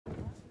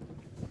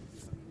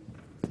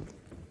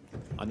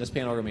On this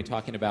panel, we're going to be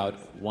talking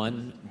about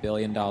 $1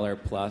 billion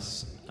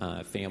plus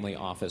family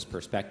office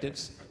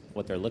perspectives,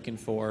 what they're looking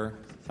for,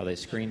 how they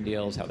screen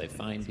deals, how they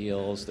find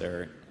deals,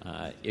 their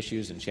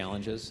issues and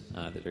challenges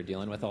that they're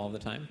dealing with all the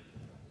time.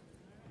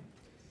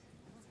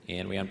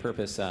 And we on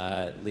purpose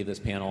leave this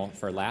panel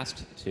for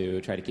last to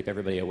try to keep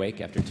everybody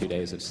awake after 2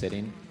 days of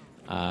sitting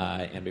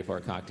and before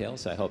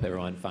cocktails. So I hope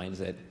everyone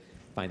finds it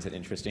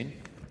interesting.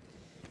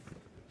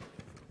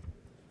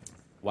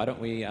 Why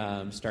don't we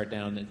start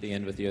down at the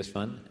end with US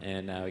Fund,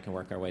 and we can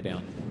work our way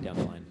down the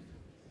line.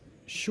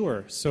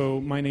 Sure.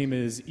 So my name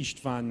is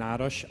István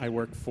Nádas. I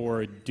work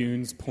for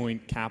Dunes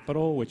Point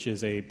Capital, which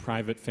is a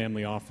private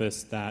family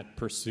office that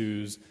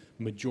pursues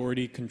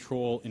majority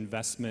control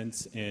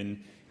investments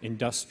in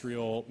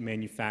industrial,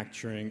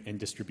 manufacturing, and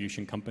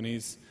distribution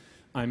companies.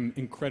 I'm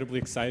incredibly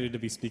excited to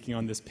be speaking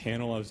on this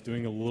panel. I was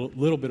doing a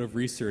little bit of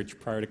research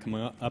prior to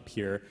coming up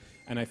here,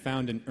 and I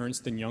found an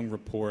Ernst & Young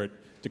report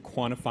to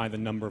quantify the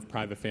number of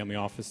private family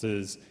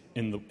offices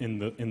in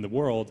the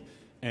world.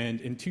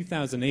 And in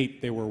 2008,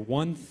 there were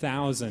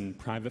 1,000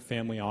 private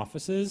family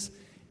offices,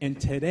 and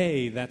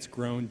today that's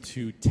grown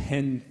to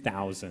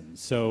 10,000.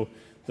 So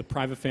the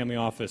private family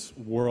office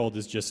world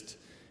is just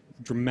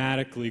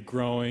dramatically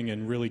growing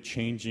and really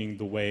changing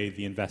the way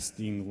the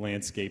investing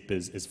landscape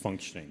is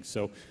functioning.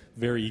 So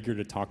very eager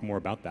to talk more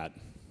about that.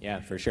 Yeah,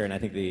 for sure. And I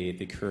think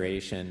the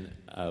creation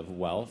of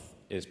wealth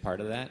is part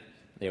of that.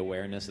 The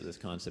awareness that this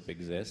concept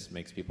exists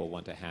makes people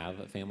want to have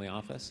a family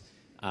office.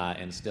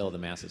 And still, the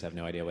masses have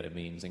no idea what it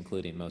means,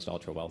 including most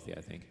ultra-wealthy, I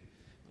think.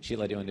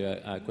 Sheila, do you want to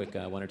do a quick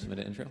 1 or 2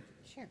 minute intro?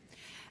 Sure.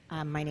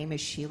 My name is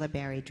Sheila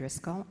Barry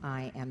Driscoll.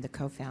 I am the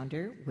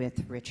co-founder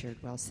with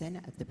Richard Wilson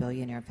of the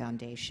Billionaire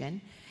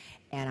Foundation,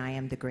 and I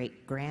am the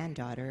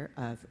great-granddaughter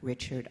of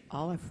Richard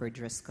Oliver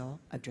Driscoll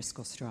of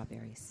Driscoll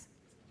Strawberries.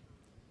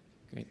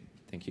 Great.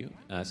 Thank you.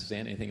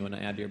 Suzanne, anything you want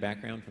to add to your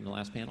background from the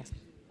last panel?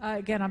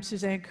 Again, I'm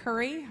Suzanne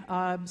Curry,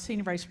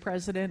 Senior Vice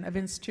President of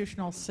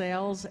Institutional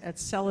Sales at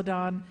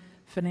Celadon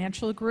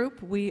Financial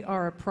Group. We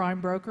are a prime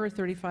broker,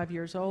 35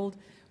 years old.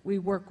 We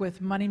work with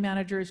money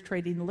managers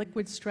trading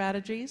liquid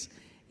strategies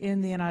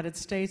in the United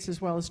States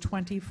as well as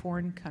 20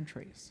 foreign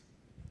countries.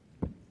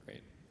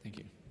 Great. Thank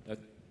you. Doug?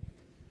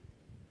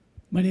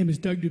 My name is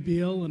Doug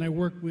Dubiel, and I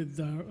work with,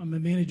 I'm a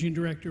managing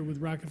director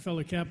with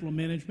Rockefeller Capital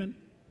Management.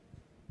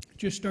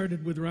 Just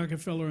started with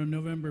Rockefeller on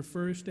November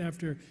 1st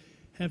after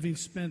having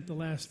spent the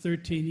last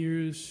 13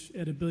 years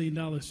at a $1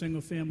 billion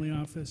single-family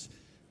office,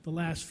 the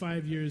last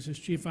 5 years as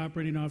chief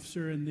operating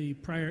officer, and the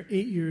prior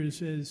 8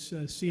 years as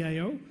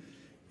CIO.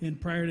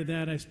 And prior to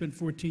that, I spent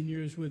 14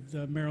 years with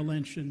Merrill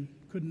Lynch and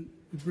couldn't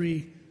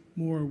agree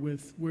more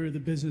with where the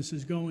business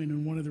is going.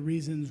 And one of the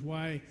reasons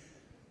why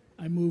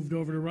I moved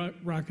over to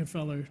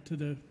Rockefeller to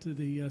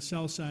the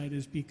sell side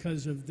is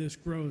because of this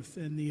growth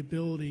and the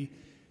ability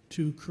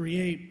to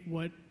create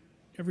what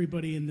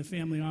everybody in the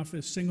family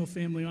office,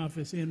 single-family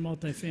office and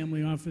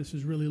multifamily office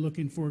is really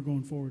looking for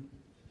going forward.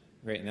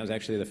 Great, and that was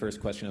actually the first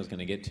question I was going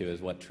to get to,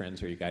 is what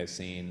trends are you guys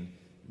seeing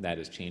that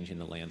is changing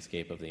the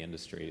landscape of the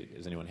industry?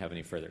 Does anyone have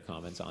any further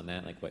comments on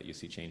that, like what you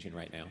see changing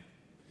right now?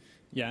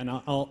 Yeah, and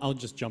I'll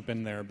just jump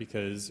in there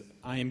because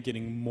I am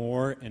getting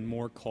more and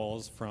more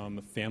calls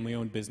from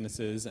family-owned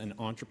businesses and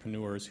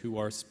entrepreneurs who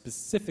are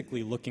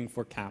specifically looking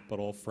for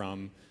capital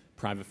from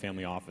private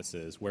family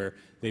offices, where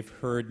they've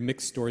heard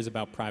mixed stories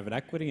about private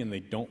equity and they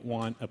don't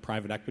want a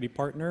private equity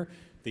partner.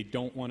 They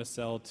don't want to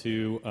sell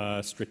to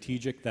a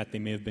strategic that they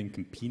may have been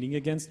competing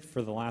against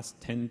for the last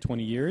 10,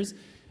 20 years.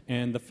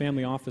 And the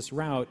family office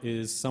route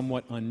is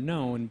somewhat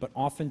unknown, but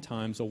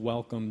oftentimes a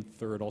welcome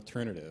third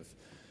alternative.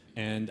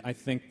 And I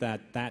think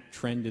that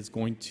trend is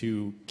going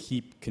to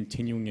keep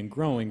continuing and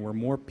growing, where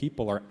more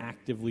people are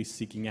actively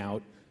seeking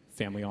out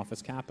family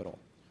office capital.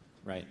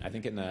 Right. I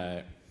think in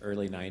the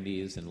early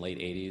 90s and late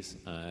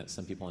 80s,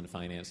 some people in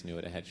finance knew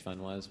what a hedge fund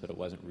was, but it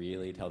wasn't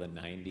really until the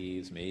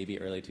 90s, maybe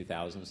early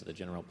 2000s, that the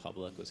general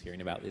public was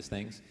hearing about these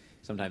things,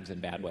 sometimes in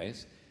bad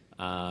ways,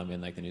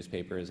 in like the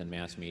newspapers and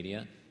mass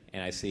media.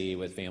 And I see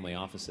with family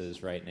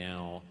offices right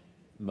now,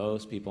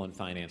 most people in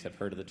finance have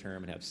heard of the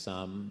term and have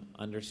some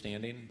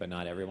understanding, but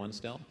not everyone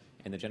still.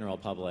 And the general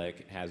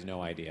public has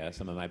no idea.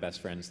 Some of my best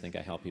friends think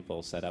I help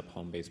people set up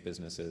home-based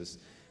businesses,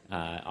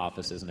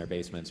 offices in their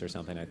basements or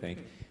something, I think.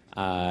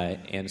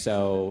 And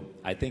so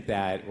I think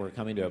that we're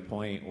coming to a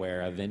point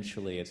where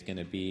eventually it's going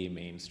to be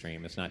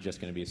mainstream. It's not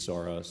just going to be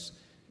Soros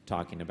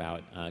talking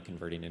about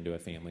converting into a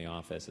family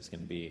office. It's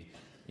going to be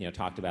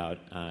talked about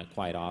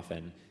quite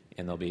often,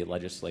 and there'll be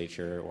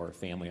legislature or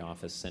family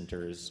office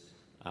centers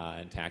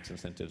and tax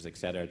incentives, et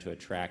cetera, to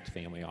attract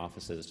family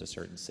offices to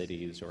certain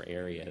cities or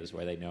areas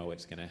where they know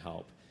it's going to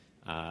help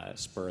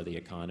spur the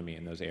economy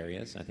in those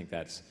areas. I think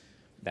that's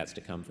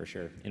to come for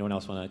sure. Anyone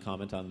else want to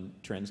comment on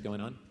trends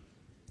going on?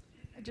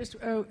 Just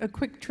a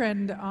quick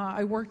trend.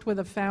 I worked with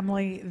a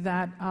family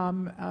that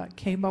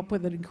came up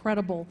with an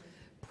incredible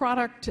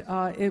product.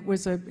 It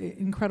was an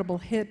incredible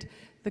hit.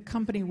 The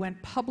company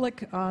went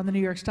public on the New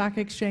York Stock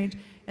Exchange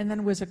and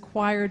then was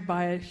acquired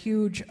by a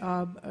huge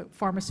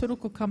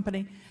pharmaceutical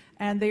company.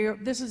 And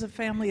this is a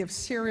family of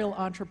serial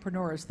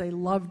entrepreneurs. They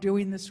love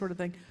doing this sort of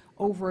thing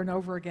over and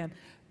over again.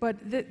 But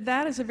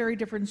that is a very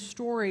different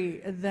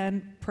story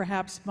than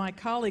perhaps my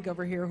colleague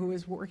over here who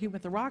is working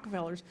with the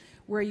Rockefellers,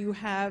 where you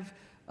have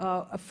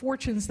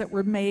fortunes that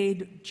were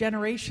made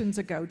generations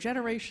ago.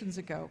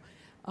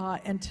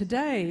 And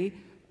today,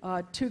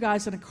 two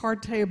guys at a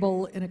card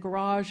table in a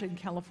garage in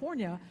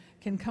California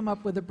can come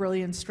up with a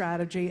brilliant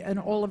strategy, and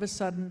all of a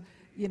sudden,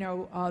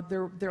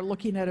 they're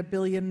looking at a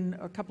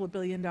couple of $1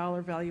 billion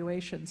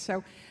valuation.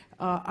 So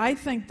I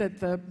think that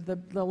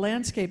the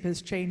landscape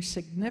has changed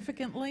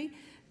significantly,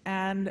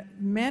 and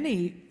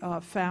many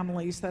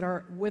families that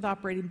are with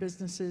operating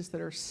businesses that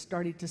are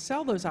starting to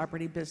sell those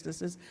operating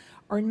businesses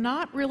are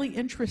not really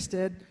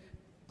interested,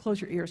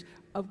 close your ears,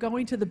 of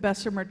going to the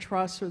Bessemer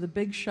Trusts or the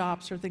big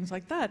shops or things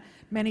like that.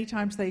 Many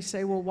times they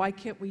say, well, why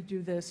can't we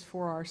do this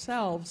for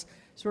ourselves,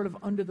 sort of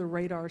under the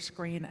radar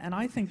screen? And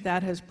I think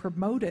that has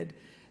promoted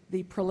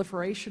the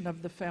proliferation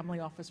of the family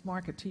office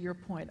market, to your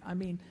point. I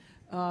mean,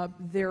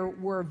 there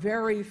were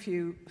very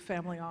few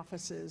family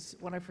offices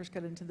when I first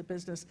got into the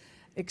business,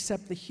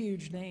 except the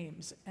huge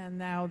names, and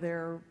now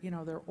they're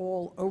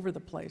all over the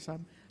place.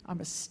 I'm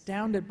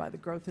astounded by the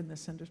growth in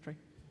this industry.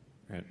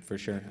 Right, for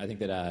sure. I think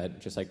that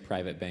just like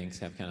private banks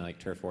have kind of like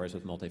turf wars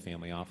with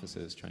multifamily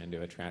offices trying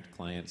to attract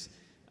clients,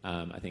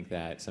 I think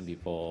that some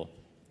people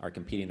are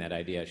competing that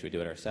idea. Should we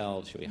do it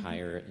ourselves? Should we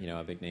hire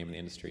a big name in the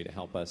industry to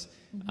help us?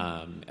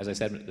 As I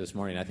said this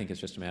morning, I think it's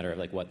just a matter of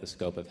like what the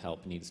scope of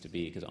help needs to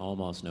be, because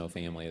almost no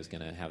family is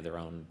going to have their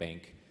own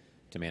bank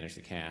to manage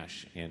the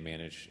cash and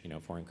manage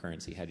foreign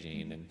currency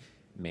hedging and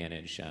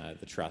manage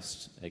the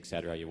trust, et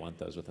cetera. You want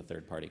those with a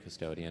third-party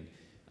custodian.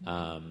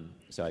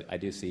 So I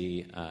do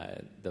see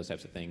those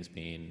types of things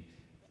being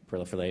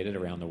proliferated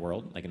around the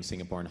world. Like in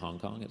Singapore and Hong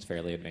Kong, it's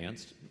fairly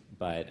advanced,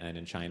 and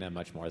in China,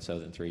 much more so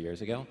than 3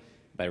 years ago.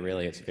 But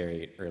really, it's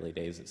very early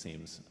days, it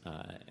seems,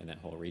 in that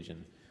whole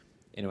region.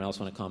 Anyone else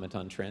want to comment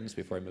on trends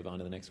before I move on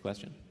to the next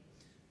question?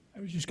 I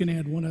was just going to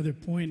add one other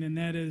point, and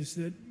that is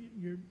that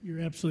you're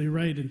absolutely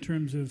right in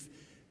terms of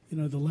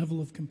the level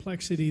of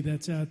complexity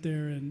that's out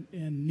there and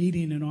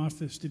needing an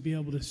office to be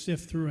able to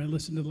sift through. I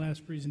listened to the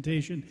last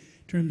presentation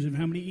in terms of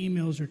how many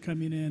emails are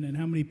coming in and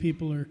how many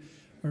people are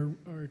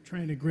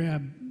trying to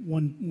grab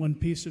one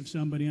piece of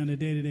somebody on a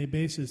day-to-day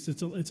basis.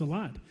 It's a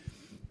lot.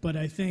 But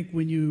I think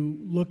when you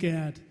look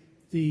at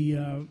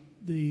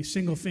the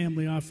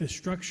single-family office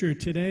structure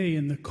today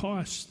and the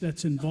costs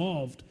that's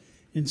involved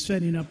in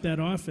setting up that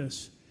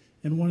office,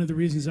 and one of the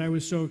reasons I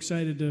was so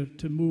excited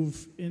to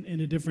move in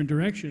a different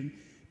direction,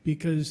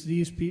 because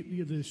these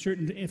people, there's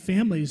certain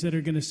families that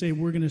are going to say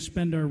we're going to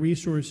spend our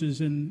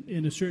resources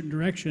in a certain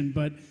direction,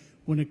 but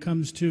when it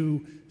comes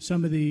to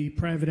some of the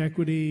private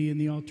equity and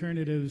the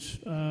alternative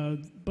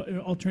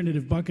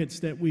buckets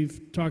that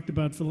we've talked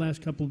about for the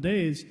last couple of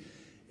days,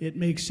 it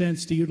makes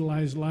sense to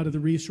utilize a lot of the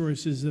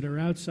resources that are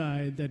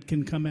outside that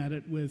can come at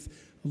it with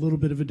a little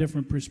bit of a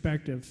different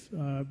perspective,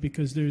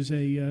 because there's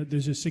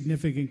a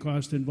significant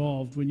cost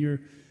involved when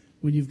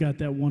you've got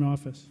that one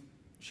office.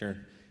 Sure.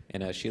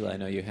 And Sheila, I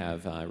know you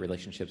have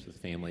relationships with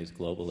families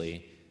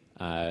globally.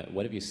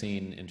 What have you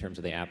seen in terms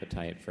of the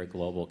appetite for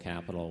global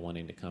capital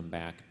wanting to come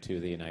back to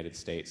the United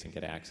States and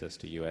get access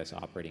to U.S.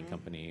 operating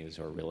companies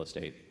or real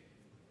estate?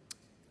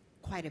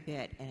 Quite a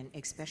bit, and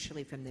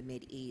especially from the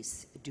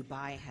Mideast.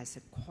 Dubai has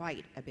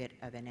quite a bit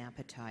of an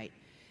appetite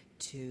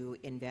to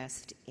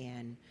invest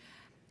in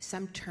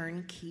some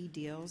turnkey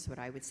deals, what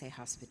I would say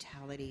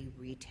hospitality,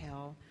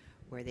 retail,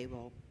 where they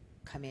will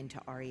come into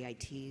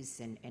REITs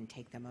and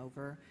take them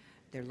over.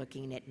 They're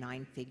looking at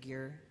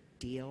 9-figure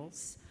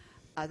deals.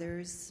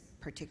 Others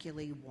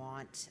particularly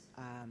want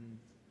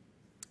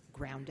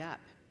ground up.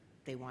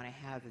 They want to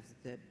have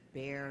the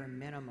bare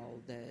minimal,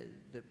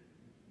 the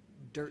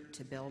dirt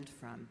to build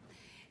from.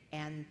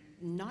 And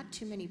not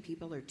too many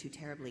people are too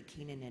terribly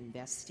keen in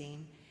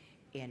investing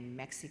in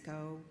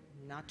Mexico,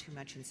 not too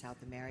much in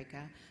South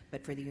America,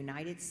 but for the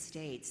United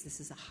States, this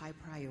is a high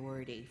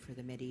priority for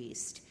the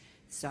Mideast.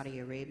 Saudi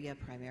Arabia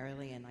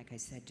primarily, and like I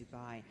said,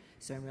 Dubai.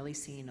 So I'm really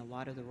seeing a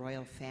lot of the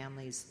royal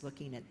families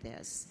looking at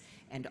this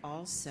and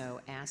also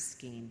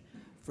asking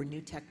for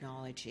new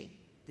technology.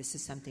 This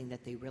is something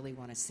that they really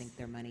want to sink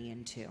their money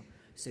into.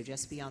 So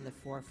just be on the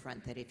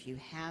forefront that if you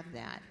have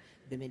that,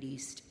 the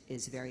Mideast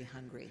is very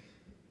hungry.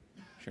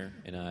 Sure.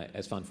 And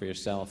as fun for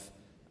yourself,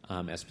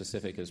 as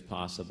specific as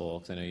possible,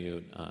 because I know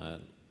you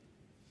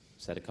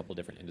said a couple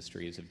different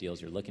industries of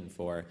deals you're looking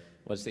for.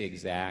 What's the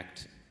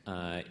exact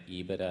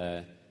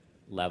EBITDA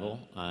level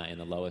and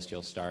the lowest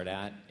you'll start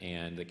at,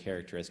 and the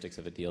characteristics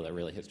of a deal that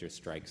really hits your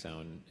strike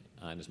zone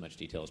in as much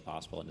detail as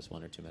possible in just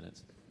 1 or 2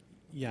 minutes?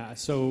 Yeah,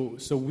 so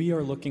we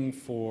are looking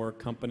for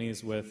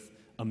companies with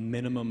a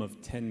minimum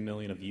of 10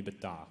 million of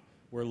EBITDA.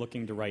 We're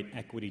looking to write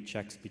equity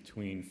checks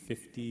between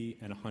 50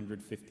 and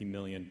 150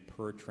 million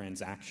per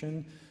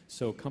transaction.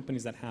 So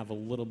companies that have a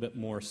little bit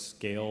more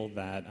scale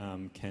that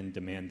can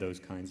demand those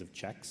kinds of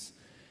checks.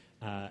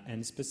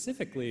 And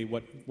specifically,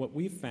 what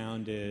we've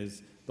found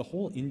is the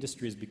whole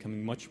industry is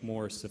becoming much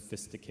more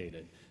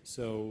sophisticated.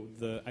 So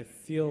I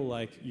feel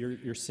like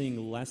you're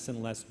seeing less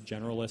and less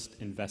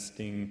generalist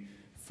investing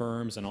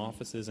firms and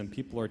offices, and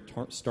people are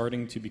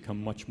starting to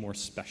become much more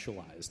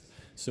specialized.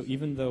 So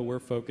even though we're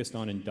focused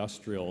on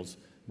industrials,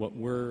 what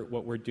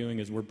we're doing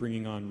is we're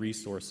bringing on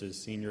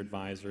resources, senior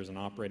advisors, and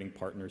operating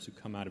partners who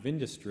come out of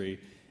industry,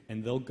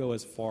 and they'll go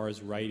as far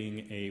as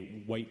writing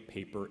a white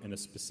paper in a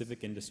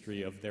specific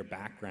industry of their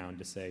background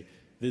to say,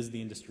 this is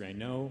the industry I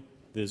know,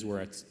 this is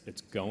where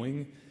it's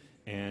going,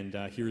 and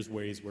here's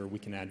ways where we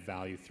can add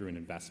value through an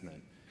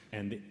investment.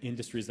 And the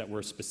industries that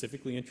we're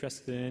specifically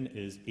interested in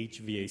is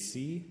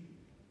HVAC,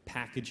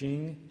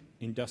 packaging,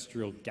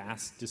 industrial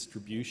gas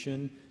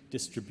distribution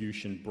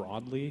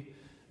broadly,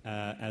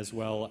 as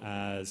well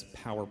as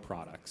power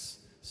products.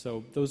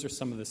 So those are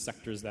some of the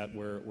sectors that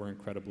we're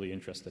incredibly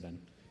interested in.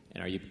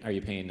 And are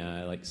you paying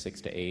like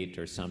 6 to 8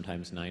 or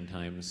sometimes 9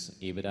 times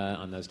EBITDA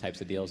on those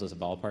types of deals as a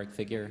ballpark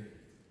figure?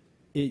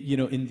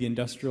 In the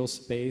industrial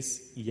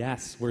space,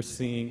 yes, we're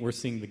seeing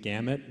the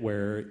gamut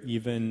where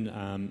even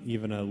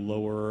a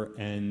lower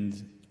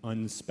end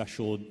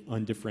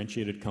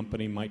undifferentiated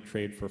company might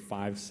trade for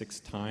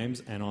 5-6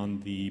 times, and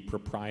on the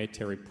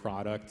proprietary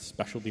product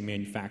specialty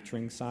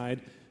manufacturing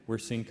side, we're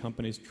seeing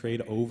companies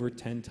trade over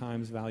 10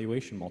 times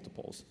valuation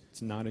multiples.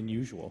 It's not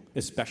unusual,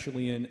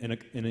 especially in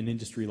an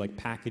industry like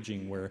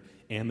packaging where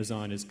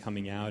Amazon is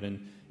coming out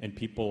and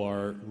people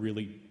are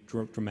really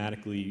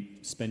dramatically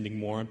spending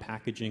more on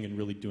packaging and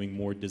really doing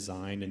more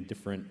design and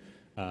different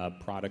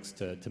products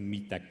to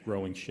meet that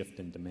growing shift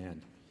in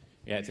demand.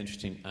 Yeah, it's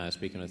interesting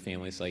speaking with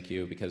families like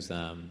you because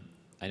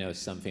I know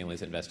some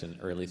families invest in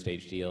early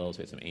stage deals.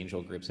 We had some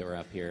angel groups that were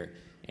up here.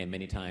 And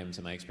many times,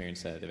 in my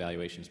experience, the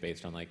valuation is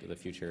based on like the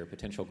future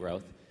potential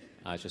growth.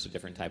 It's just a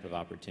different type of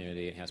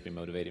opportunity. It has to be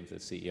motivating for the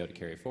CEO to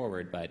carry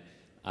forward. But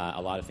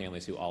a lot of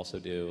families who also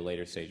do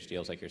later stage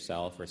deals like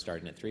yourself or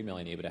starting at $3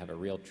 million EBITDA have a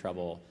real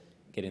trouble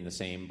getting the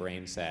same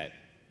brain set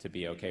to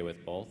be okay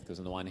with both. Because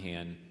on the one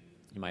hand,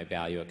 you might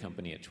value a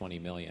company at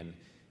 $20 million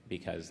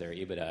because their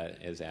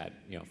EBITDA is at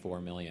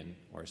 $4 million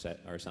or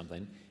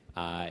something.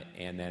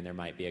 And then there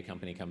might be a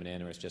company coming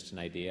in where it's just an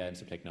idea and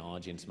some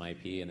technology and some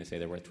IP, and they say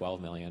they're worth $12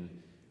 million.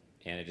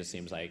 And it just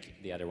seems like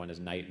the other one is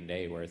night and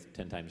day worth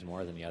 10 times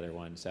more than the other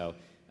one. So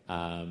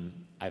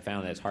I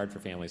found that it's hard for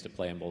families to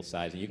play on both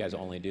sides. And you guys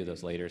only do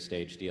those later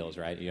stage deals,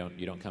 right?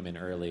 You don't come in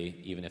early,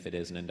 even if it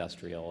is an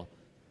industrial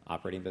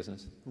operating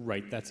business?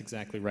 Right, that's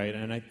exactly right.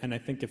 And I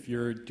think if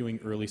you're doing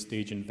early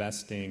stage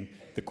investing,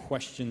 the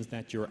questions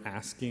that you're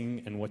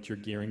asking and what you're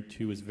gearing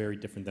to is very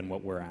different than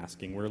what we're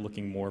asking. We're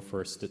looking more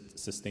for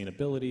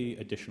sustainability,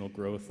 additional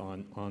growth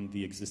on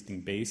the existing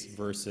base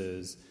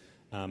versus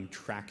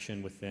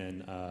traction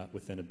within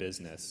a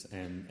business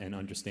and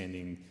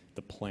understanding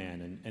the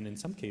plan. And in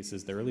some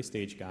cases, the early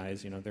stage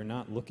guys, they're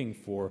not looking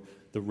for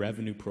the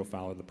revenue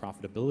profile or the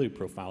profitability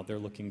profile. They're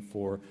looking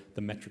for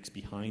the metrics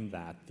behind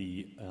that,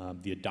 the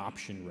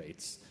adoption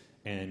rates,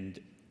 and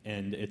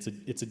it's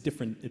a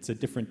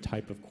different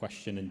type of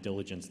question and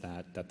diligence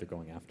that they're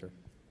going after.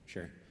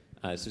 Sure.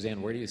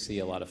 Suzanne, where do you see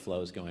a lot of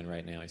flows going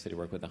right now? You said you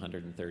work with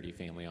 130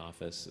 family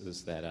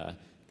offices that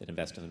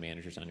invest in the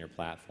managers on your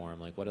platform.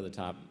 Like, what are the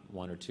top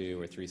 1 or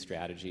 2 or 3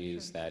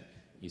 strategies that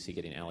you see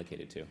getting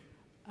allocated to?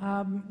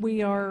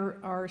 We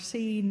are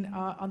seeing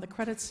on the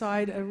credit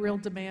side a real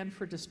demand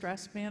for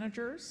distressed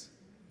managers.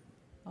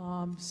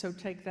 So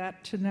take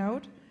that to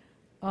note.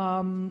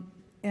 And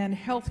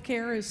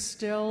healthcare is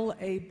still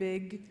a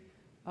big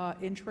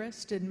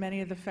interest in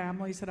many of the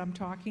families that I'm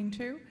talking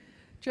to.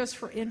 Just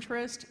for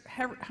interest,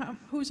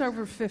 who's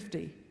over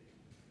 50?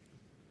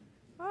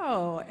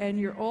 Oh, and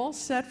you're all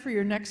set for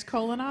your next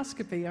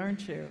colonoscopy,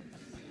 aren't you?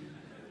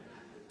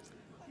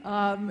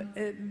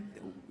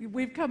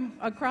 We've come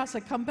across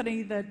a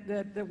company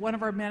that one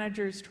of our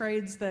managers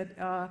trades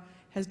that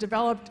has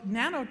developed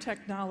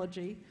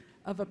nanotechnology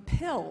of a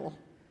pill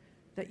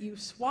that you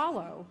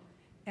swallow,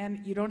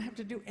 and you don't have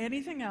to do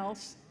anything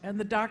else, and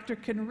the doctor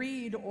can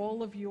read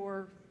all of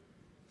your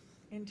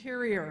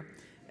interior.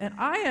 And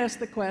I asked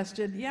the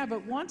question, yeah,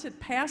 but once it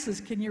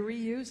passes, can you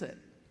reuse it?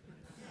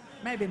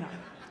 Maybe not.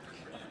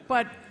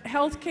 But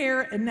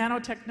healthcare and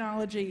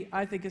nanotechnology,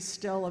 I think, is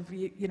still a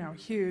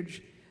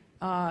huge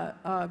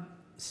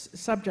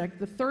subject.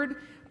 The third,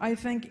 I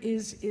think,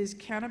 is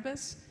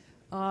cannabis.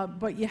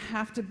 But you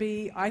have to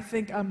be, I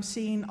think I'm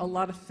seeing a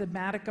lot of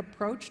thematic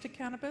approach to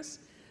cannabis.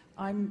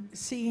 I'm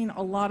seeing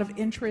a lot of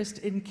interest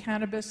in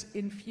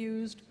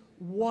cannabis-infused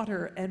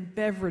water and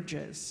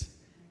beverages.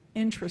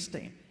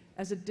 Interesting.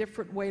 As a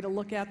different way to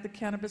look at the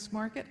cannabis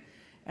market.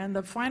 And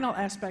the final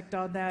aspect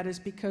of that is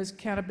because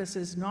cannabis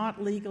is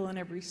not legal in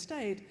every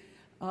state,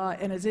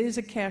 and it is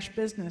a cash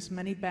business,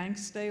 many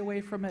banks stay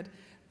away from it,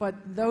 but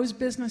those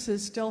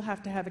businesses still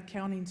have to have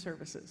accounting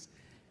services.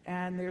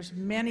 And there's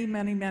many,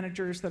 many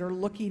managers that are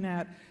looking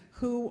at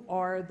who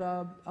are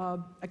the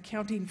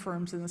accounting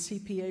firms and the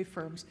CPA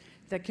firms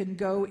that can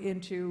go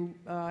into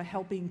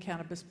helping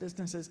cannabis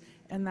businesses,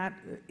 and that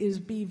is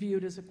be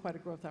viewed as quite a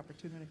growth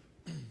opportunity.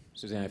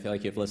 Suzanne, I feel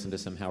like you've listened to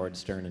some Howard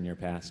Stern in your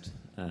past,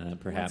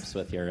 perhaps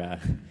with your.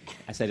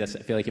 I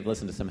feel like you've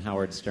listened to some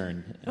Howard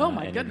Stern. Oh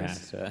my in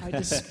goodness! Your past. I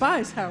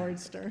despise Howard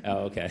Stern. Oh,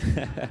 okay.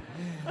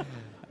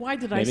 Why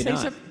did I Maybe say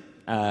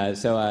not.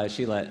 so?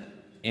 Sheila,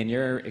 in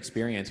your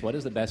experience, what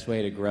is the best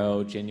way to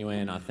grow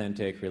genuine,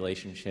 authentic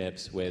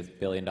relationships with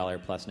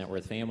billion-dollar-plus net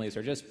worth families,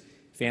 or just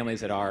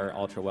families that are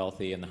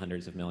ultra-wealthy in the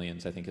hundreds of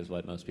millions? I think is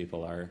what most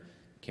people are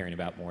caring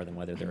about more than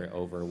whether they're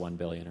over 1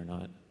 billion or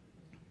not.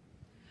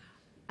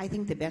 I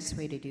think the best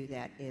way to do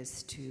that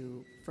is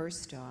to,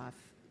 first off,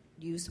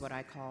 use what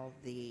I call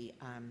the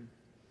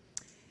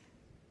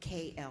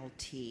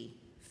KLT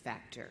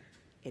factor.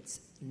 It's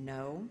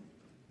know,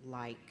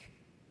 like,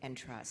 and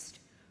trust.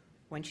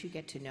 Once you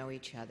get to know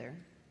each other,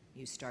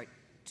 you start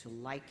to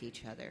like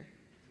each other,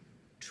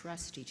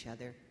 trust each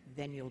other,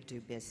 then you'll do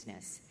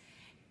business.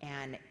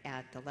 And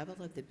at the level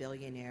of the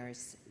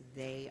billionaires,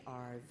 they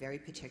are very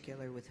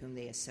particular with whom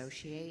they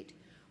associate,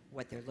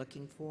 what they're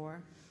looking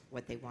for,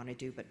 what they want to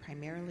do, but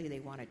primarily they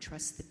want to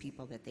trust the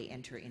people that they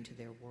enter into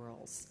their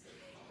worlds.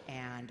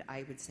 And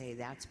I would say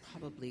that's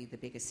probably the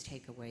biggest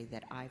takeaway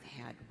that I've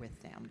had with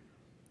them.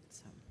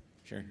 So.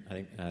 Sure, I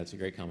think that's a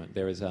great comment.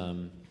 There was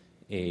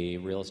a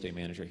real estate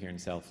manager here in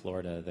South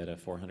Florida that a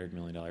 $400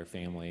 million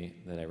family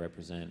that I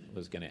represent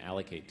was going to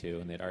allocate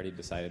to, and they'd already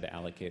decided to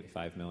allocate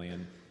 $5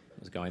 million. It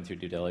was going through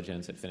due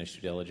diligence, it finished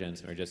due diligence,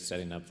 and we were just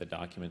setting up the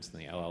documents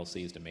and the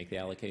LLCs to make the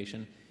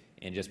allocation.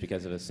 And just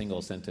because of a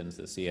single sentence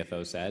the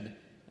CFO said,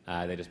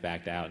 they just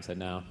backed out and said,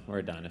 no,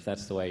 we're done. If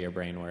that's the way your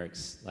brain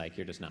works, like,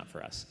 you're just not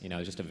for us. You know,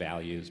 it's just a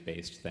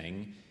values-based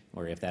thing,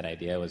 where if that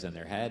idea was in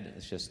their head,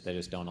 it's just they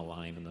just don't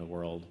align in the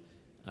world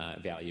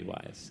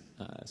value-wise,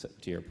 so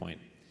to your point.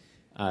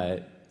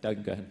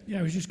 Doug, go ahead. Yeah,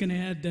 I was just going to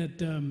add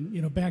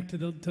that, back to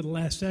the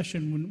last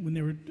session when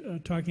they were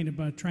talking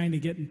about trying to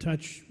get in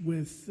touch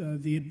with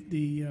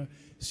the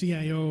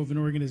CIO of an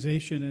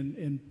organization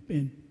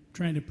and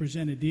trying to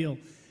present a deal.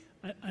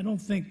 I don't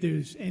think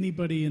there's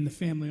anybody in the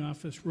family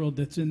office world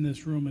that's in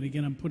this room, and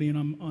again, I'm putting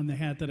on the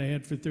hat that I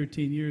had for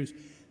 13 years,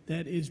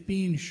 that is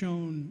being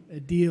shown a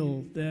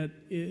deal that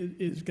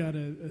is got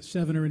a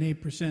 7 or an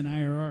 8%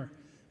 IRR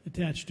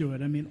attached to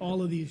it. I mean,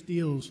 all of these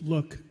deals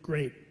look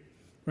great,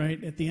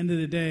 right? At the end of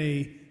the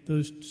day,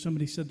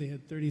 somebody said they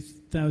had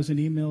 30,000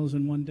 emails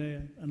in one day.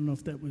 I don't know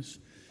if that was,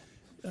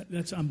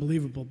 that's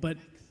unbelievable. But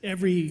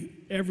every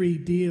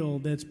deal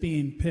that's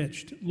being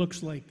pitched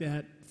looks like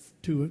that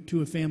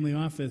to a family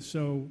office.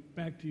 So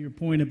back to your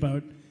point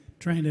about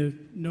trying to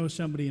know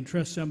somebody and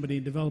trust somebody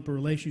and develop a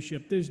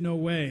relationship, there's no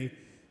way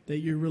that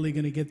you're really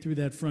going to get through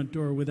that front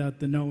door without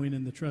the knowing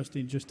and the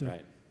trusting, just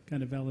to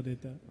kind of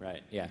validate that.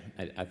 Right, yeah.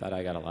 I thought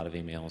I got a lot of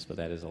emails, but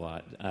that is a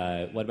lot.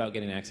 What about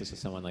getting access to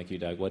someone like you,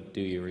 Doug? What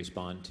do you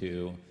respond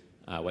to?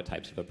 What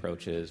types of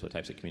approaches? What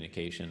types of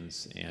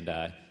communications? And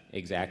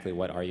exactly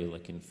what are you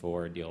looking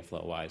for deal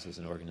flow-wise as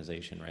an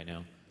organization right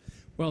now?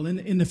 Well,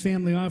 in the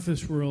family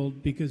office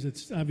world, because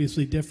it's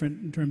obviously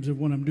different in terms of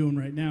what I'm doing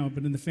right now,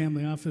 but in the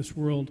family office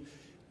world,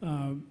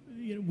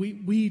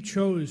 we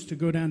chose to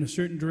go down a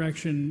certain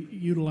direction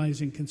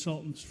utilizing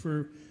consultants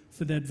for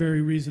that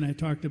very reason I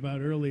talked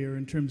about earlier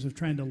in terms of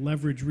trying to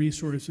leverage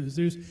resources.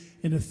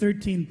 In a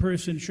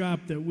 13-person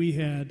shop that we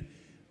had,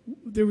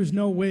 there was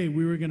no way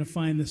we were going to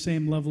find the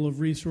same level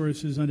of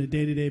resources on a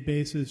day-to-day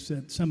basis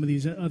that some of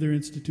these other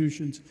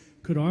institutions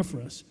could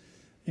offer us.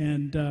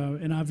 And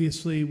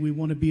obviously, we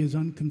want to be as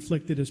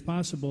unconflicted as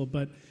possible.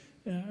 But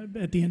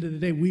at the end of the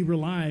day, we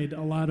relied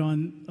a lot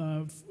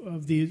on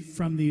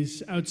from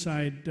these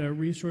outside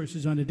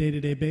resources on a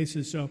day-to-day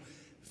basis. So,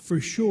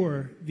 for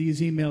sure, these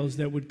emails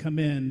that would come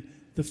in,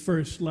 the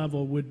first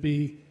level would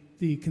be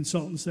the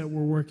consultants that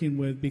we're working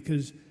with,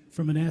 because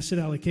from an asset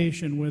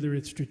allocation, whether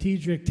it's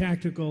strategic,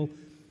 tactical,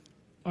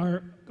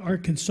 our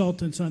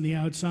consultants on the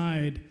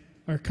outside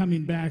are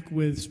coming back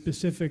with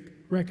specific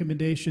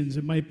recommendations.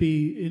 It might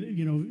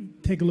be,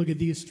 take a look at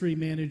these 3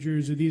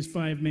 managers or these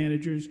 5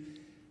 managers.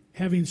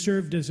 Having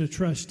served as a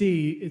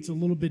trustee, it's a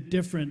little bit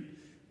different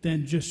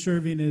than just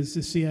serving as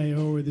the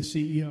CIO or the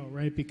CEO,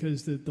 right?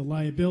 Because the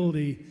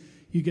liability,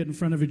 you get in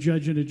front of a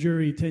judge and a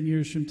jury 10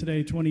 years from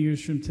today, 20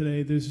 years from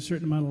today, there's a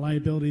certain amount of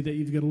liability that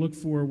you've got to look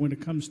for when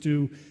it comes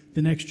to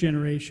the next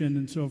generation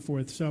and so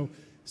forth. So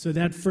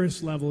that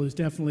first level is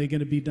definitely going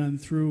to be done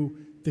through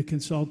the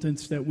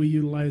consultants that we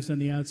utilized on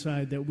the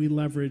outside, that we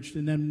leveraged.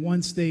 And then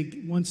once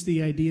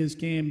the ideas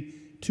came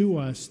to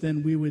us,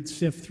 then we would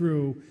sift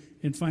through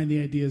and find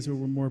the ideas that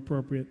were more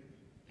appropriate.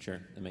 Sure,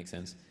 that makes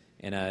sense.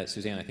 And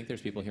Suzanne, I think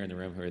there's people here in the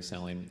room who are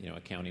selling,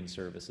 accounting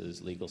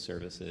services, legal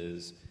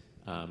services,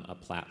 a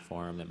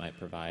platform that might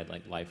provide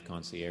like life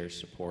concierge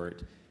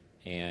support.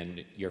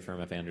 And your firm,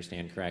 if I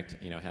understand correct,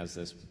 has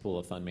this pool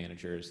of fund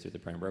managers through the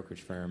prime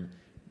brokerage firm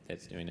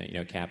that's doing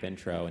a cap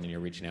intro, and then you're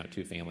reaching out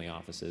to family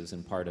offices.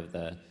 And part of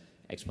the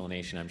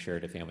explanation, I'm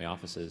sure, to family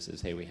offices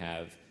is, hey, we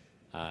have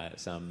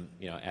some,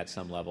 at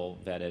some level,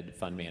 vetted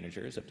fund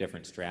managers of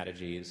different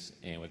strategies,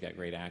 and we've got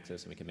great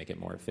access, and we can make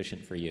it more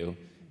efficient for you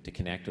to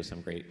connect with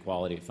some great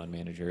quality fund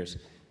managers.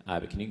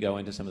 But can you go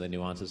into some of the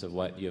nuances of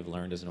what you have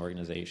learned as an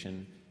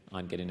organization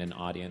on getting an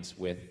audience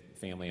with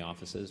family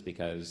offices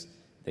because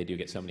they do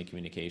get so many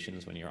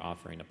communications when you're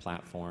offering a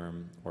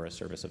platform or a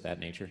service of that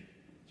nature?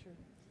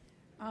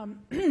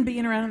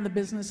 Being around in the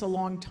business a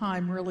long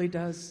time really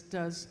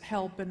does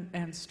help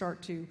and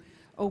start to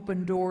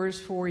open doors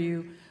for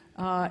you.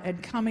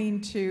 And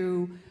coming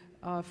to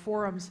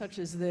forums such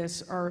as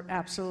this are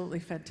absolutely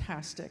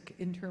fantastic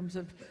in terms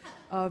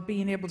of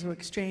being able to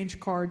exchange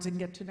cards and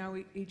get to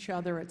know each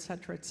other, et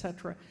cetera, et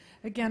cetera.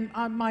 Again,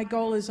 my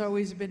goal has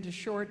always been to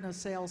shorten a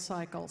sales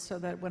cycle so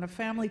that when a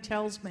family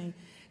tells me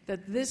that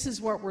this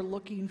is what we're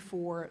looking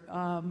for,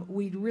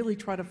 we really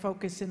try to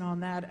focus in on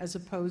that as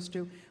opposed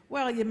to,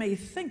 well, you may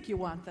think you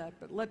want that,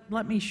 but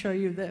let me show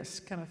you this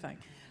kind of thing.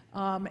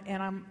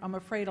 And I'm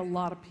afraid a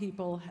lot of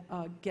people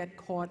get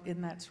caught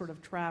in that sort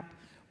of trap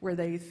where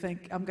they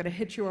think, I'm going to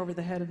hit you over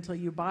the head until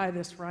you buy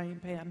this frying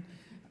pan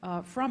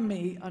from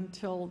me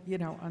until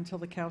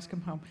the cows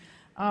come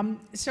home.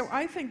 So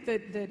I think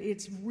that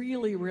it's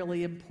really,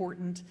 really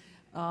important.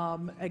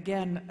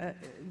 Again,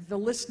 the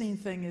listening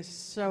thing is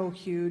so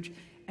huge,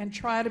 and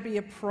try to be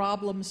a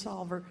problem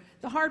solver.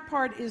 The hard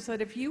part is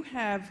that if you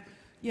have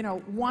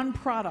one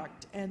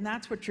product and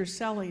that's what you're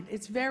selling,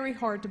 it's very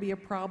hard to be a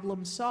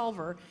problem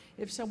solver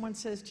if someone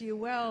says to you,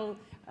 well,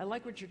 I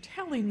like what you're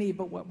telling me,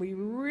 but what we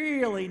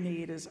really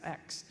need is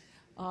X.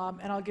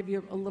 And I'll give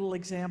you a little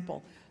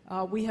example.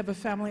 We have a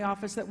family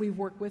office that we've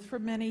worked with for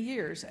many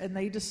years, and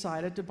they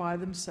decided to buy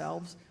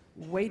themselves,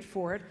 wait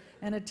for it,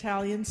 an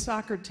Italian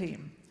soccer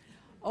team.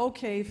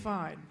 Okay,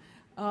 fine.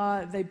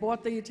 They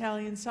bought the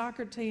Italian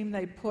soccer team.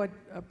 They put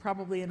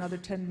probably another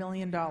 $10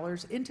 million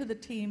into the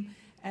team,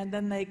 and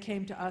then they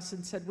came to us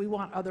and said, we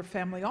want other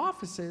family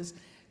offices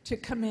to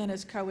come in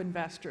as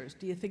co-investors.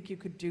 Do you think you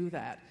could do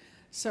that?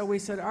 So we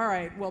said, all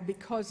right, well,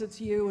 because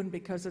it's you and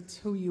because it's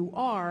who you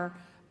are,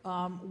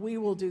 we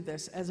will do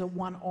this as a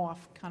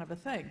one-off kind of a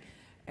thing.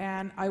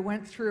 And I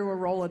went through a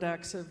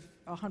Rolodex of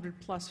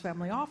 100-plus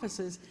family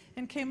offices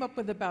and came up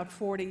with about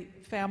 40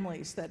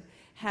 families that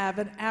have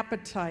an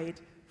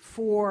appetite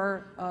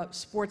for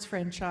sports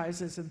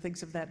franchises and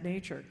things of that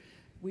nature.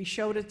 We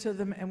showed it to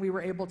them, and we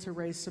were able to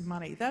raise some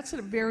money. That's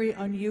a very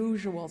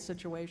unusual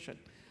situation,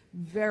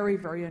 very,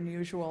 very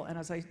unusual, and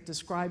as I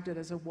described it,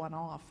 as a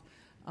one-off.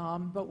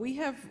 But we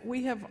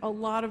have a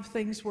lot of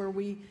things where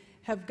we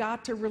have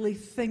got to really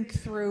think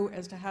through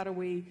as to how do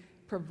we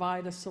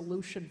provide a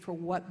solution for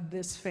what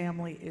this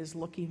family is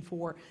looking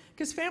for.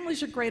 Because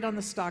families are great on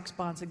the stocks,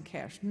 bonds, and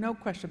cash, no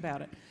question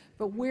about it.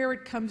 But where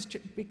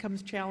it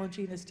becomes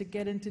challenging is to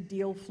get into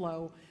deal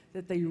flow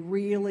that they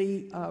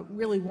really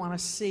want to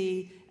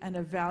see and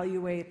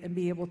evaluate and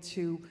be able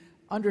to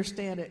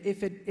understand it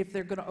if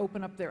they're going to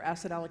open up their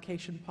asset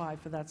allocation pie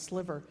for that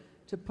sliver,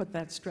 to put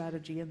that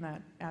strategy in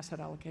that asset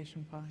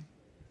allocation pie.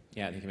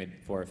 Yeah, I think you made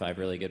 4 or 5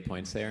 really good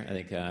points there.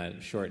 I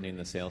think shortening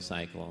the sales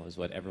cycle is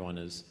what everyone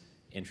is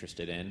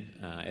interested in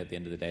at the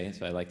end of the day.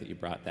 So I like that you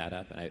brought that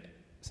up. And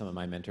some of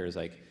my mentors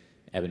like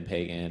Eben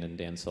Pagan and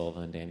Dan Silva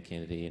and Dan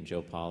Kennedy and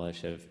Joe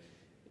Polish have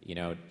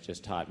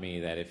just taught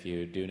me that if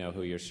you do know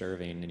who you're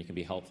serving and you can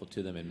be helpful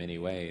to them in many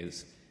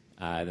ways,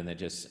 then that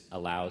just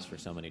allows for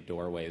so many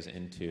doorways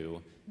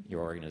into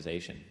your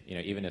organization.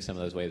 Even if some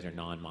of those ways are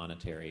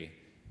non-monetary,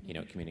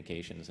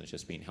 communications, and it's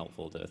just being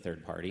helpful to a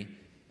third party.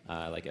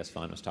 Like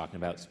Esfan was talking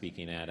about,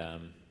 speaking at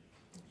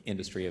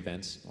industry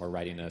events or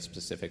writing a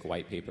specific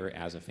white paper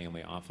as a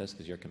family office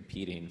because you're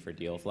competing for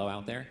deal flow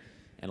out there.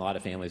 And a lot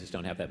of families just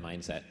don't have that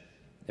mindset.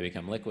 They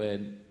become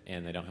liquid,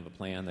 and they don't have a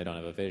plan, they don't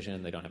have a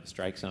vision, they don't have a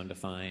strike zone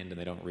defined, and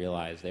they don't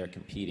realize they're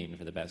competing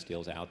for the best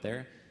deals out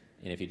there.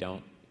 And if you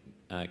don't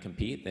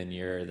compete, then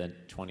you're the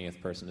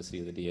 20th person to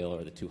see the deal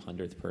or the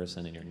 200th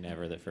person, and you're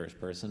never the first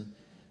person,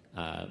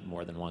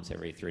 more than once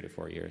every 3 to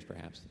 4 years,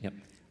 perhaps. Yep.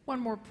 One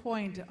more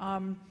point.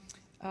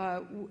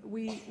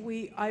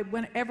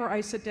 Whenever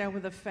I sit down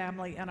with a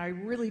family, and I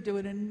really do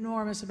an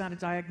enormous amount of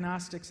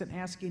diagnostics and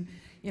asking,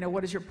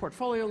 what does your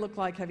portfolio look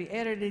like? Have you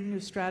added any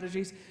new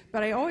strategies?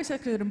 But I always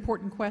ask an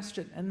important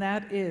question, and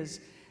that is,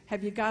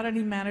 have you got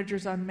any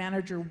managers on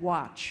manager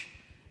watch?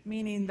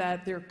 Meaning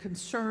that they're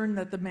concerned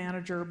that the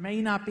manager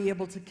may not be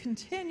able to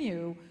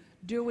continue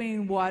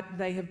doing what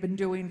they have been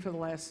doing for the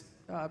last,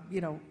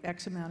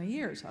 X amount of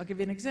years. I'll give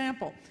you an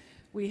example.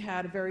 We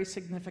had a very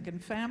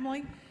significant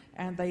family,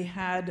 and they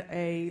had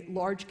a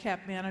large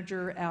cap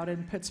manager out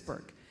in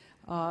Pittsburgh,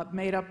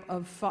 made up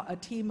of a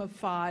team of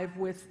 5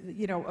 with,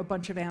 a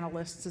bunch of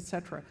analysts, et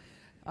cetera.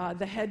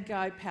 The head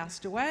guy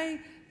passed away,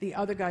 the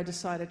other guy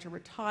decided to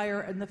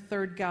retire, and the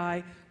third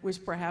guy was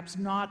perhaps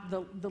not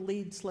the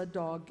lead sled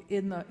dog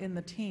in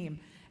the team.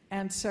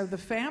 And so the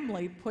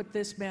family put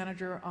this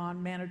manager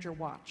on manager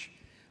watch.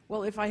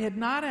 Well, if I had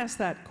not asked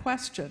that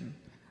question,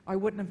 I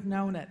wouldn't have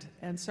known it.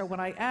 And so when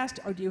I asked,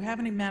 do you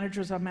have any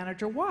managers on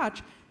manager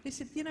watch? They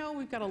said,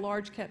 we've got a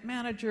large cap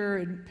manager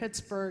in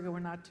Pittsburgh, and we're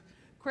not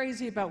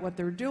crazy about what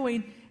they're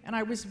doing. And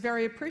I was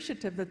very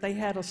appreciative that they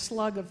had a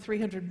slug of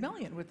 $300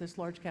 million with this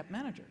large cap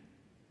manager.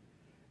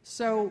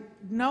 So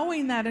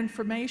knowing that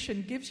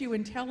information gives you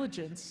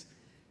intelligence,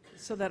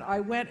 so that I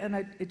went, and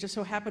it just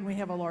so happened we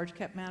have a large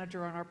cap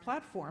manager on our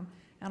platform,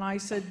 and I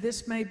said,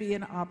 this may be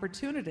an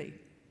opportunity.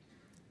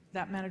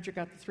 That manager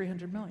got the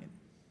 300 million.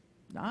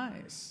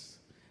 Nice.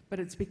 But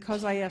it's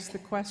because I asked the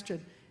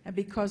question and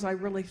because I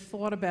really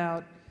thought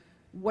about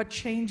what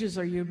changes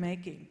are you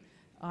making.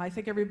 I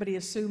think everybody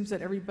assumes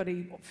that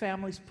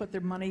families put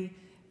their money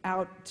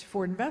out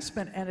for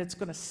investment and it's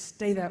going to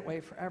stay that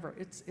way forever.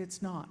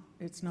 It's not,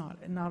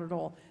 and not at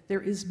all.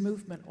 There is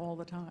movement all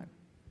the time.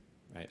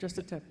 Right. Just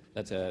a tip.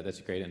 That's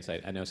a great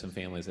insight. I know some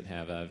families that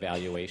have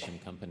valuation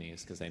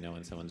companies because they know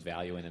when someone's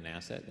valuing an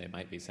asset, they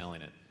might be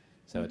selling it.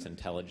 So it's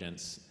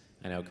intelligence.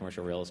 I know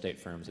commercial real estate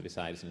firms,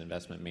 besides an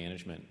investment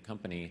management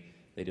company,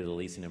 they do the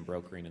leasing and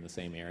brokering in the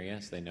same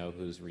area, so they know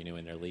who's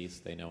renewing their lease.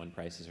 They know when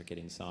prices are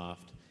getting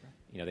soft.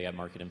 They have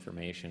market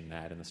information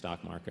that in the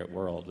stock market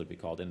world would be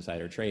called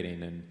insider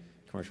trading, and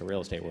commercial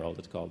real estate world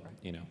it's called,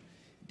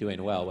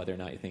 doing well. Whether or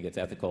not you think it's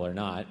ethical or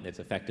not, it's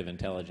effective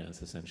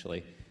intelligence,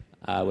 essentially.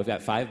 We've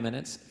got 5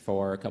 minutes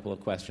for a couple of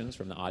questions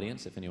from the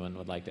audience, if anyone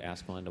would like to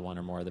ask one to one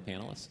or more of the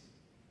panelists.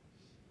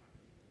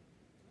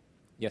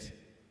 Yes?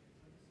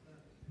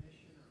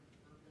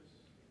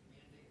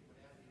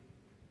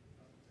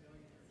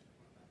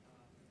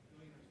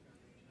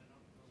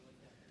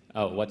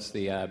 Oh, what's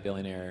the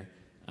Billionaire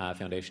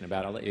Foundation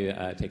about? I'll let you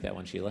take that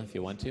one, Sheila, if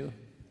you want to.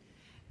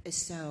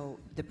 So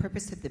the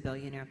purpose of the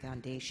Billionaire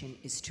Foundation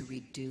is to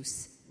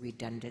reduce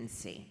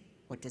redundancy.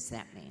 What does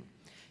that mean?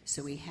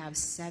 So we have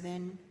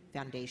 7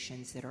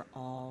 foundations that are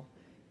all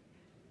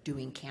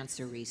doing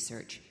cancer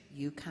research.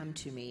 You come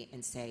to me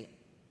and say,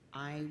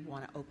 I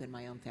want to open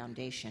my own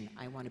foundation.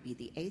 I want to be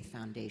the 8th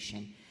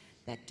foundation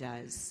that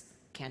does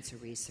cancer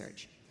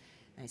research.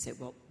 And I said,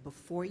 well,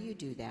 before you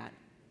do that,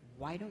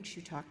 why don't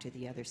you talk to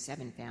the other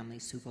 7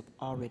 families who've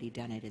already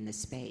done it in this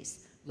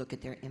space? Look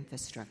at their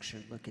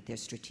infrastructure, look at their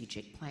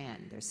strategic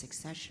plan, their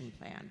succession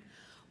plan.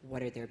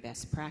 What are their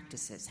best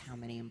practices? How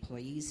many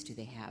employees do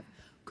they have?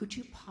 Could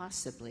you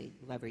possibly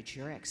leverage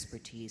your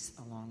expertise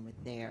along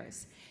with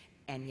theirs?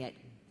 And yet,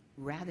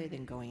 rather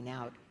than going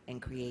out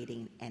and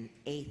creating an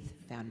 8th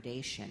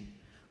foundation,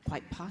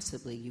 quite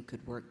possibly you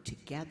could work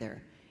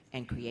together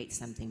and create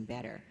something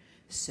better.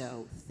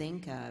 So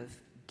think of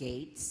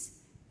Gates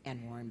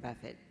and Warren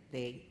Buffett.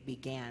 They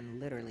began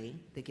literally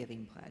the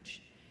Giving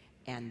Pledge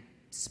and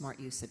smart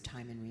use of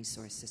time and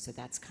resources. So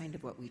that's kind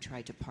of what we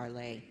try to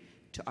parlay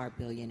to our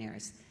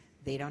billionaires.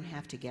 They don't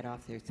have to get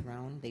off their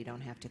throne. They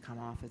don't have to come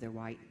off of their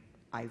white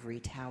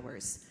ivory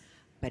towers.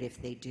 But if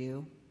they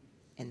do,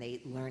 and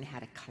they learn how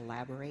to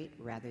collaborate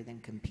rather than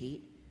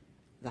compete,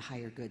 the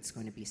higher good's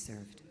going to be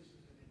served. This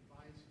is an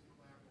advice and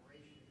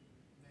collaboration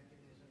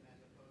mechanism as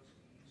opposed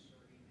to you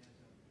serving as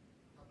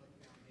a public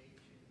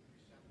foundation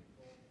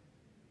receptacle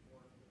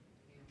for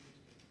families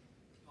to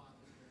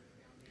deposit their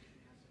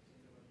foundation assets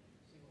into a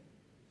single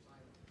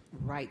silo.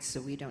 Right, so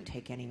we don't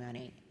take any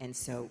money. And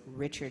so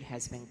Richard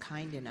has been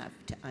kind enough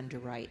to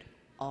underwrite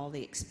all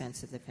the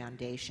expense of the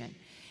foundation.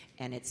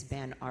 And it's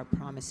been our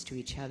promise to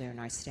each other and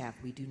our staff,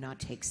 we do not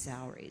take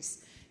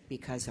salaries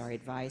because our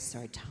advice,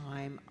 our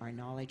time, our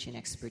knowledge and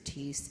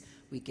expertise,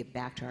 we give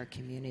back to our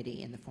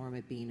community in the form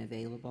of being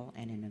available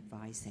and in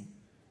advising.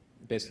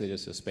 Basically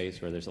just a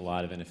space where there's a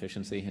lot of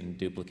inefficiency and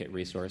duplicate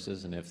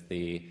resources, and if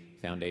the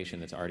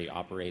foundation that's already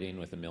operating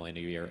with $1 million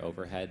a year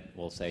overhead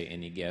will say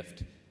any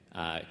gift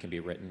can be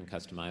written,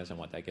 customized on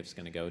what that gift's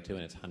going to go to,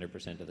 and it's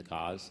 100% to the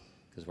cause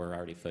because we're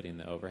already footing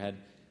the overhead,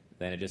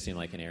 then it just seemed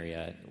like an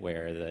area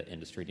where the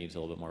industry needs a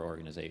little bit more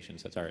organization.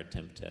 So it's our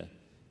attempt to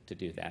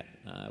do that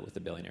with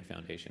the Billionaire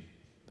Foundation.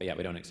 But yeah,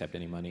 we don't accept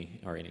any money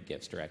or any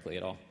gifts directly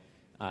at all.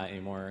 Any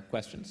more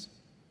questions?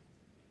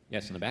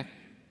 Yes, in the back.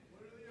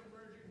 What are the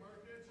emerging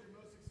markets you're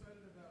most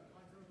excited about,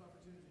 high growth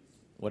opportunities?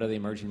 What are the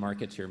emerging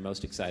markets you're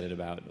most excited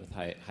about with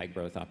high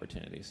growth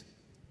opportunities?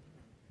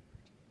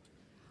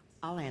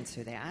 I'll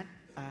answer that.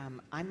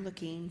 I'm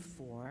looking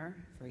for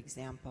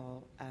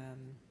example,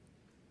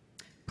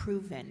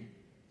 proven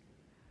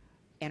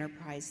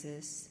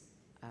enterprises,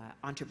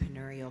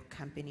 entrepreneurial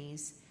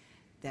companies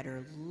that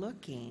are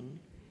looking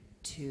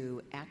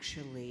to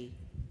actually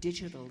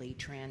digitally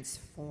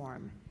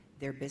transform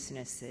their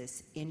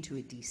businesses into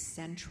a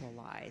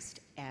decentralized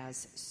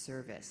as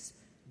service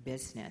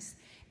business,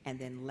 and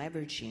then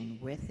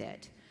leveraging with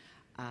it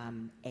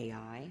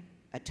AI,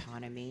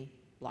 autonomy,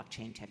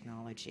 blockchain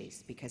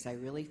technologies. Because I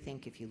really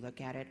think if you look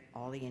at it,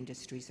 all the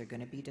industries are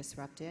going to be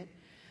disrupted,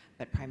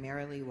 but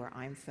primarily where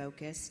I'm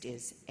focused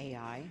is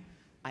AI.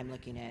 I'm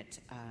looking at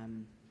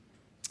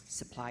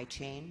supply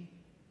chain,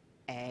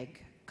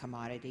 ag,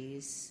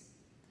 commodities,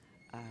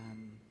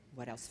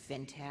 what else?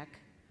 FinTech.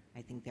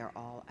 I think they're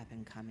all up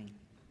and coming.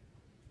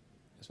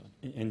 This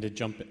one. And to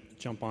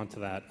jump onto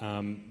that,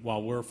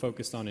 while we're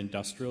focused on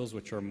industrials,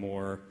 which are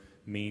more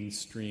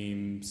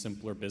mainstream,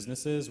 simpler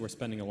businesses, we're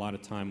spending a lot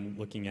of time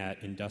looking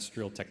at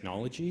industrial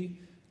technology,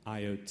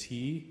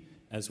 IoT,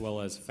 as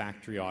well as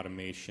factory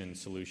automation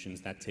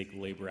solutions that take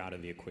labor out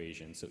of the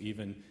equation. So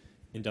even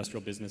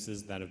industrial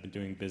businesses that have been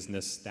doing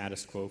business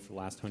status quo for the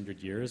last 100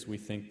 years, we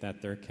think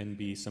that there can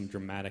be some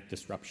dramatic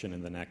disruption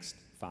in the next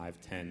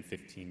 5, 10,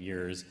 15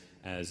 years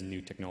as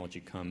new technology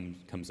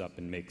comes up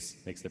and makes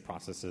the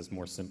processes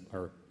more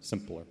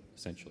simpler,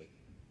 essentially.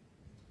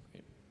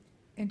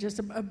 And just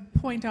a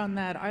point on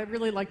that, I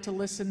really like to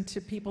listen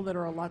to people that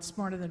are a lot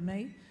smarter than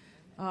me.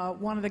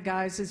 One of the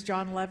guys is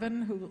John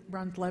Levin, who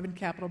runs Levin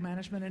Capital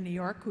Management in New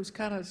York, who's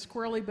kind of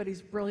squirrely, but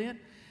he's brilliant.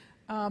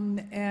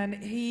 And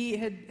he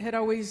had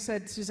always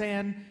said,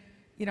 Suzanne,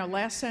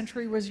 last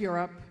century was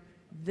Europe,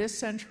 this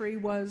century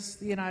was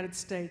the United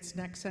States,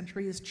 next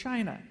century is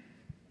China.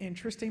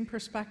 Interesting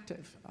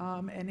perspective.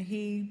 And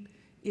he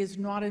is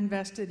not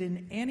invested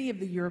in any of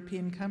the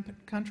European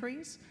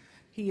countries.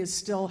 He is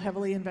still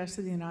heavily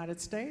invested in the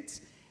United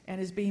States and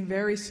is being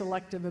very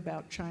selective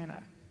about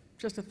China.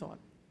 Just a thought.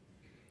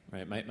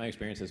 Right. My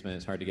experience has been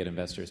it's hard to get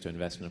investors to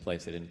invest in a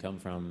place they didn't come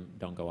from,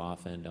 don't go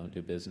often, don't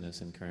do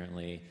business, and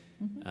currently,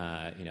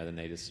 then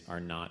they just are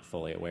not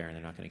fully aware and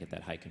they're not going to get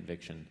that high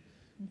conviction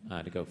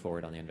to go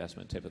forward on the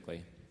investment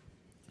typically.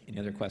 Any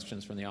other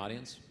questions from the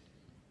audience?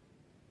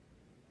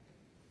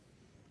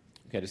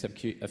 Okay, I just have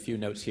a few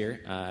notes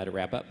here to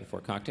wrap up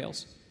before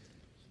cocktails.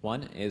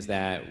 One is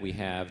that we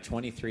have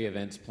 23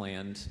 events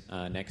planned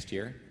next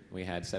year. We had